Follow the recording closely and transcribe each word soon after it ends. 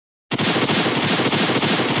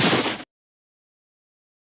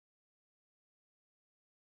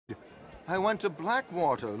I went to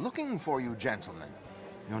Blackwater looking for you gentlemen.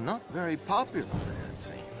 You're not very popular there, it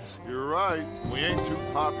seems. You're right. We ain't too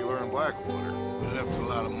popular in Blackwater. We left a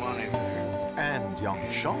lot of money there. And young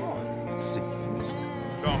Sean, it seems.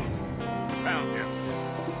 Sean, found him.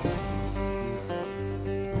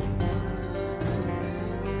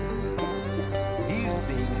 He's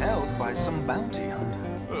being held by some bounty hunter.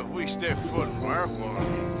 Well, if we step foot in Blackwater...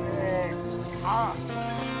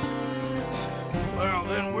 Well,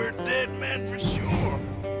 then we're dead men for sure.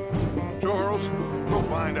 Charles, go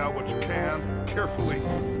find out what you can, carefully.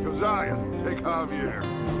 Josiah, take Javier.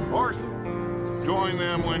 Arthur, join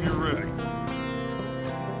them when you're ready.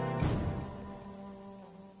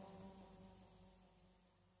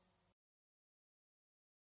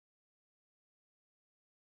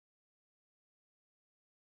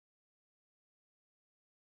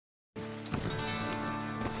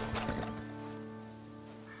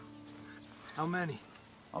 How many?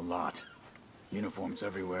 A lot. Uniforms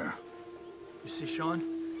everywhere. You see Sean?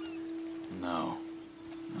 No,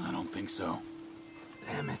 I don't think so.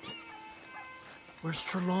 Damn it. Where's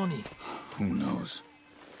Trelawney? Who knows?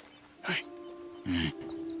 Hey.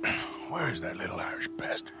 Where's that little Irish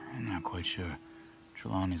bastard? I'm not quite sure.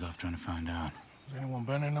 Trelawney's off trying to find out. Has anyone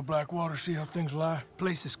been in the Blackwater, see how things lie?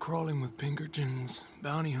 Place is crawling with Pinkertons,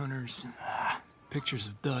 bounty hunters, pictures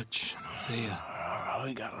of Dutch and Hosea.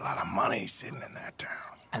 We got a lot of money sitting in that town.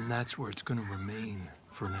 And that's where it's gonna remain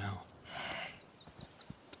for now.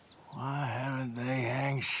 Why haven't they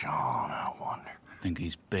hanged Sean, I wonder? I think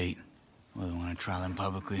he's bait. Well, they want to trial him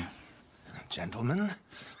publicly. Gentlemen,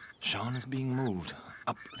 Sean is being moved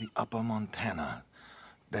up the upper Montana,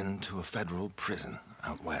 then to a federal prison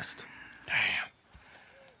out west. Damn.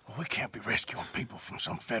 Well, we can't be rescuing people from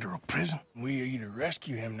some federal prison. We either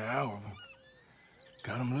rescue him now or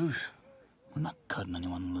cut him loose. We're not cutting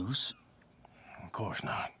anyone loose. Of course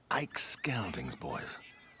not. Ike Skelding's boys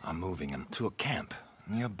are moving him to a camp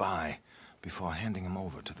nearby before handing him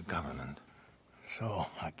over to the government. So,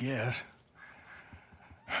 I guess...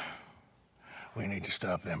 we need to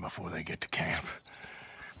stop them before they get to camp.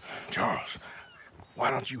 Charles,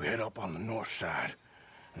 why don't you head up on the north side?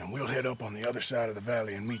 And then we'll head up on the other side of the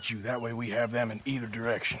valley and meet you. That way we have them in either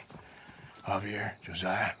direction. Javier,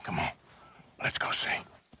 Josiah, come on. Let's go see.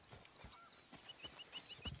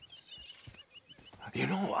 You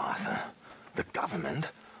know, Arthur, the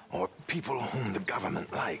government, or people whom the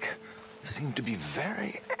government like, seem to be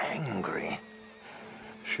very angry.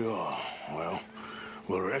 Sure. Well,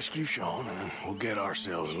 we'll rescue Sean and then we'll get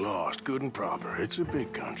ourselves lost, good and proper. It's a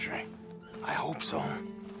big country. I hope so.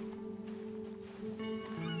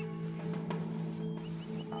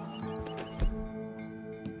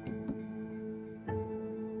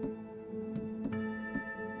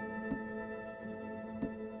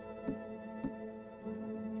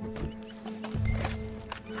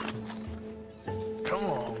 Come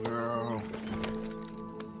on, girl.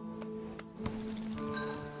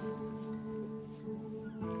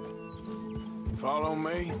 Follow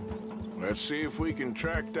me. Let's see if we can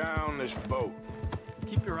track down this boat.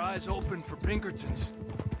 Keep your eyes open for Pinkertons.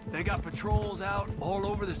 They got patrols out all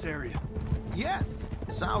over this area. Yes,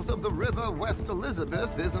 south of the river, West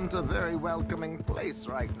Elizabeth isn't a very welcoming place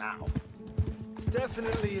right now. It's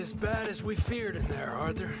definitely as bad as we feared in there,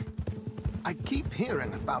 Arthur. I keep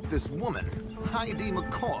hearing about this woman, Heidi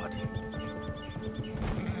McCourt.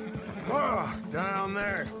 Oh, down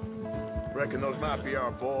there. Reckon those might be our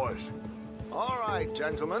boys. All right,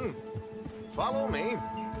 gentlemen. Follow me.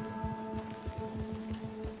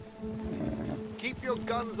 Keep your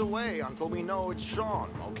guns away until we know it's Sean,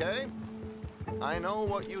 okay? I know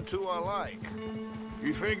what you two are like.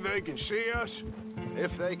 You think they can see us?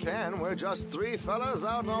 If they can, we're just three fellas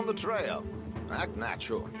out on the trail. Act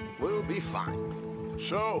natural. We'll be fine.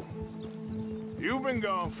 So, you've been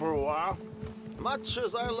gone for a while. Much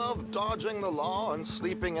as I love dodging the law and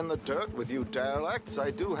sleeping in the dirt with you derelicts,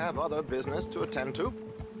 I do have other business to attend to.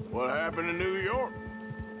 What happened in New York?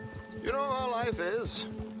 You know how life is.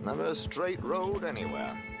 Never a straight road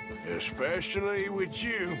anywhere. Especially with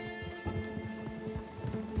you.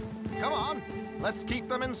 Come on, let's keep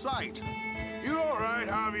them in sight. You all right,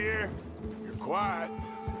 Javier? You're quiet.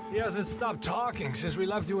 He hasn't stopped talking since we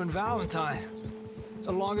left you in Valentine. It's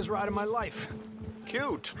the longest ride of my life.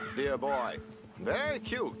 Cute, dear boy. Very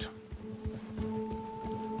cute.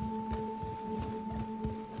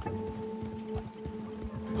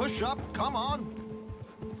 Push up, come on.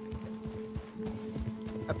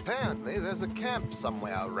 Apparently, there's a camp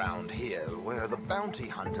somewhere around here where the bounty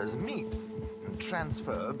hunters meet and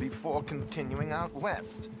transfer before continuing out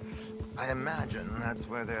west. I imagine that's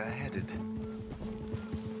where they're headed.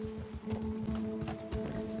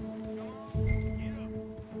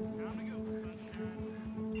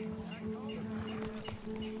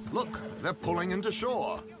 Look, they're pulling into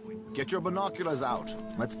shore. Get your binoculars out.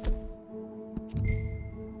 Let's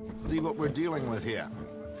see what we're dealing with here.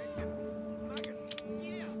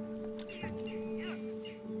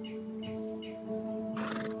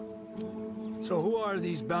 So who are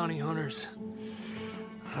these bounty hunters?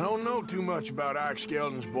 I don't know too much about Ike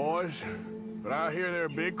Skeldon's boys, but I hear they're a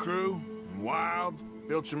big crew, wild,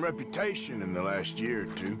 built some reputation in the last year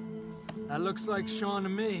or two. That looks like Sean to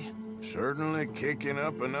me. Certainly kicking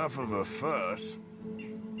up enough of a fuss.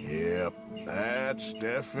 Yep, that's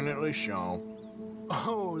definitely Sean.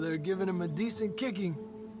 Oh, they're giving him a decent kicking.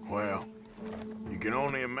 Well, you can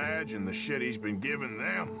only imagine the shit he's been giving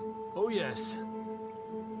them. Oh, yes.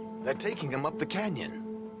 They're taking him up the canyon.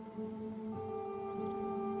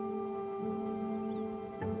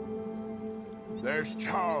 There's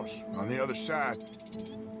Charles on the other side.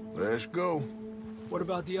 Let's go. What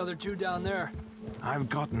about the other two down there? I've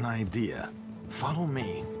got an idea. Follow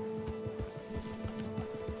me.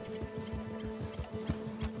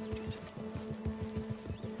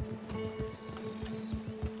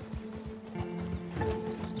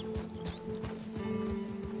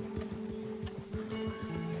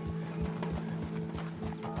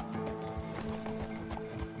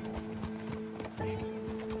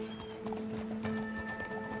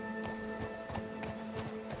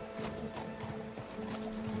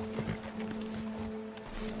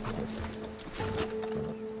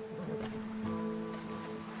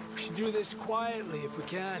 We should do this quietly if we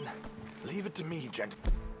can. Leave it to me, gent.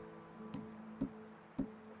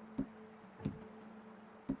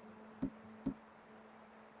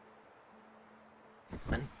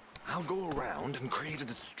 I'll go around and create a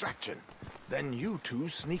distraction. Then you two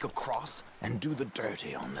sneak across and do the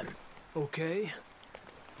dirty on them. Okay.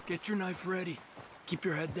 Get your knife ready. Keep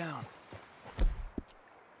your head down.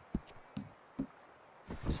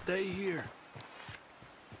 Stay here.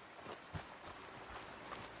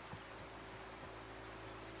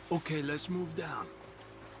 Okay, let's move down.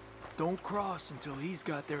 Don't cross until he's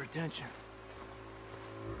got their attention.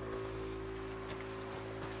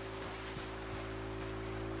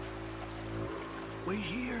 Wait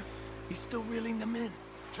here. He's still reeling them in.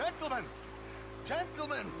 Gentlemen!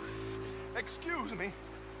 Gentlemen! Excuse me.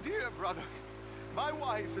 Dear brothers, my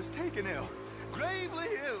wife is taken ill. Gravely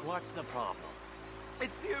ill. What's the problem?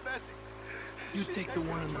 It's dear Bessie. You take the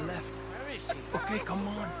one on the left. Where is she? Okay, come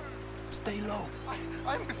on. Stay low.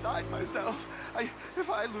 I'm beside myself. If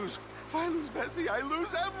I lose Bessie, I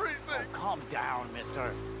lose everything. Calm down,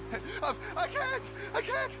 mister. I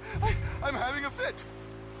can't. I'm having a fit.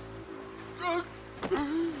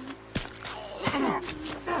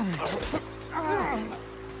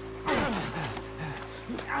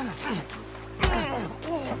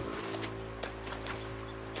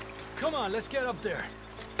 Come on, let's get up there.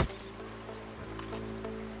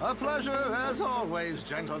 A pleasure as always,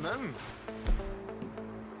 gentlemen.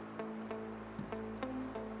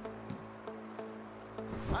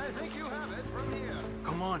 I think you have it from here.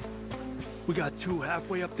 Come on. We got two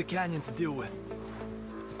halfway up the canyon to deal with.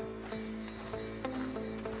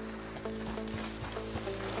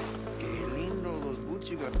 Qué lindo los boots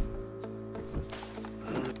you got.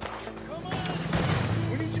 Come on!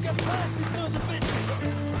 We need to get past these sons of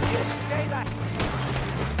bitches! You stay there!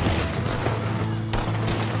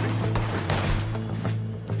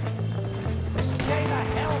 Stay the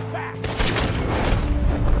hell back!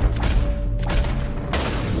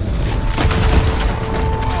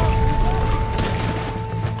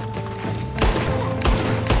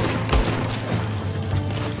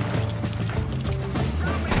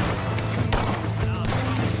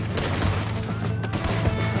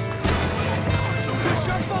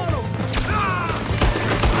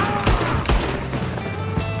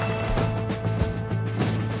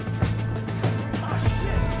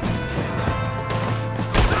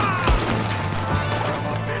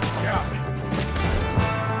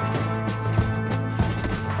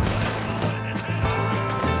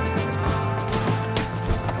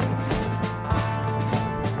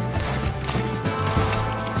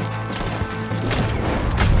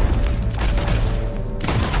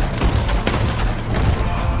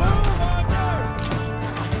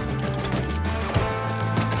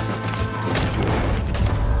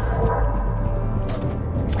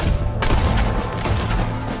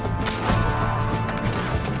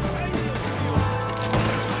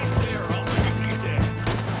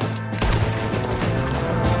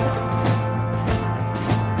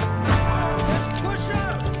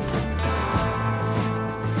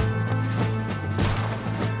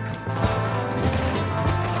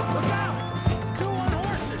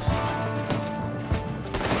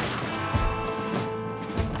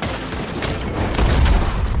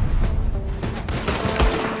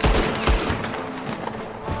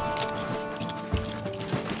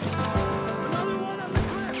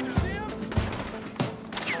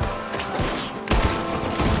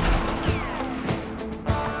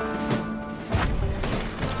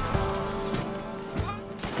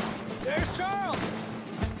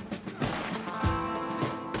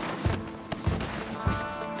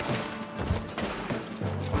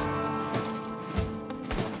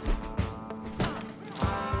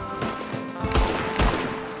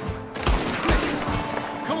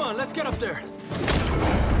 on, let's get up there.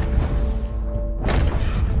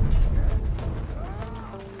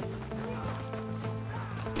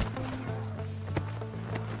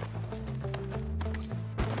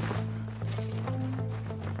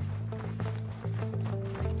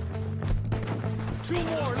 Two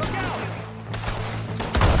more, look out!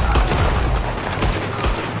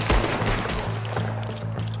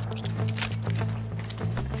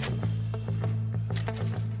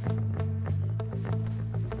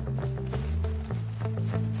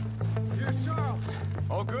 Here's Charles.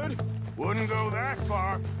 All good? Wouldn't go that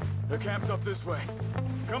far. The camp's up this way.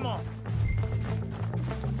 Come on.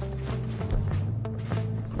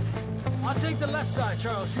 I'll take the left side,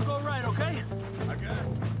 Charles. You go right, okay? I guess.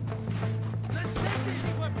 Let's take these,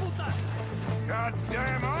 hueputas!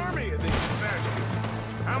 Goddamn army of these bastards.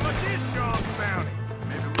 How much is Sean's bounty?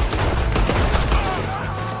 Maybe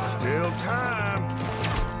Still time.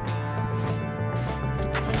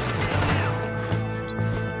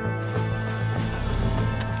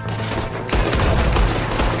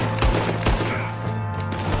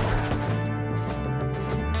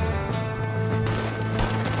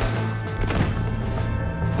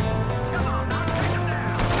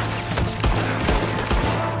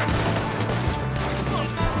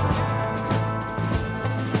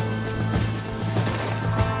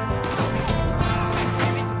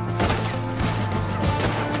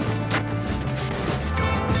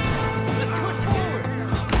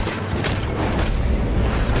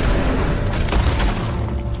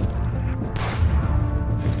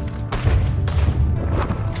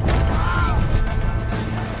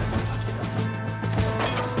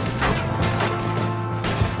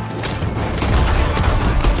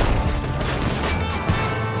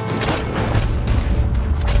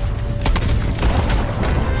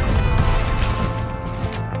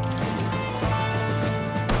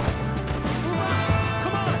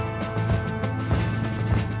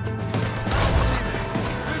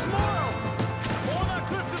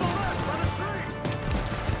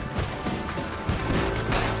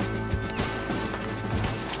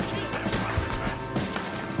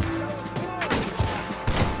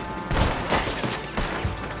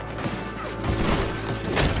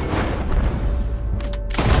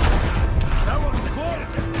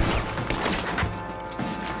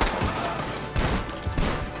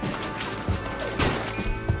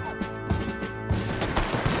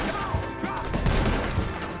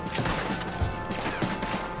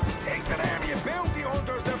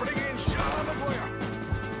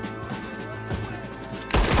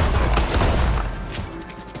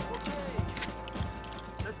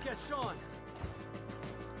 Sean.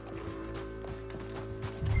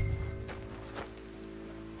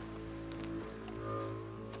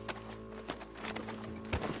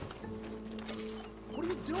 What are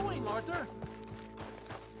you doing, Arthur?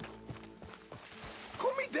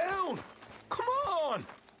 Cool me down! Come on!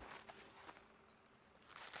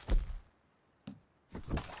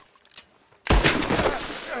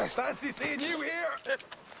 Fancy seeing you here!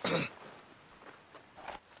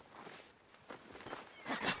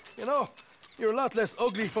 You know, you're a lot less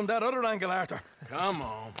ugly from that other angle, Arthur. Come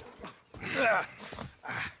on.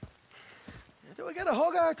 Do I get a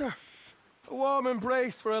hug, Arthur? A warm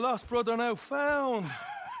embrace for a lost brother now found.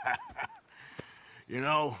 You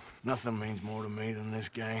know, nothing means more to me than this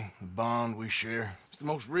gang, the bond we share. It's the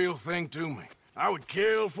most real thing to me. I would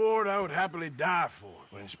kill for it, I would happily die for it.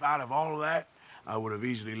 But in spite of all of that, I would have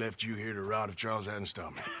easily left you here to rot if Charles hadn't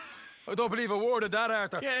stopped me. I don't believe a word of that,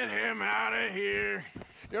 Arthur. Get him out of here.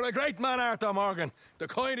 You're a great man, Arthur Morgan. The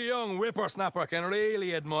kind of young whippersnapper I can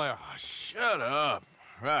really admire. Oh, shut up.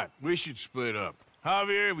 Right, we should split up.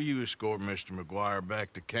 Javier, will you escort Mr. McGuire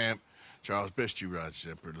back to camp? Charles, best you ride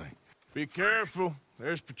separately. Be careful.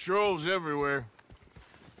 There's patrols everywhere.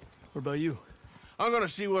 What about you? I'm gonna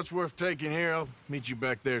see what's worth taking here. I'll meet you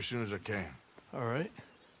back there as soon as I can. All right.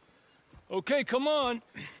 Okay, come on.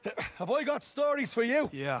 Have I got stories for you?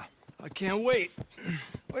 Yeah, I can't wait.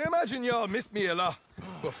 I imagine y'all missed me a lot,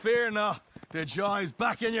 but fear not, the joy's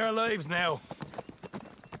back in your lives now.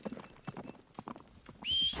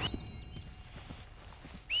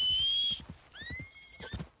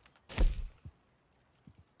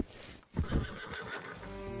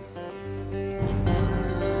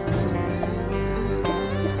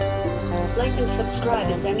 Like and subscribe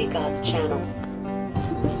at Demigod's channel.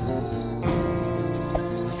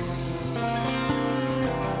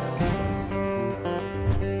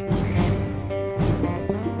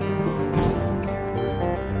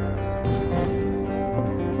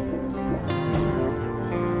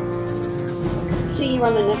 See you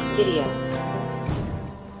on the next video.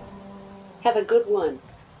 Have a good one.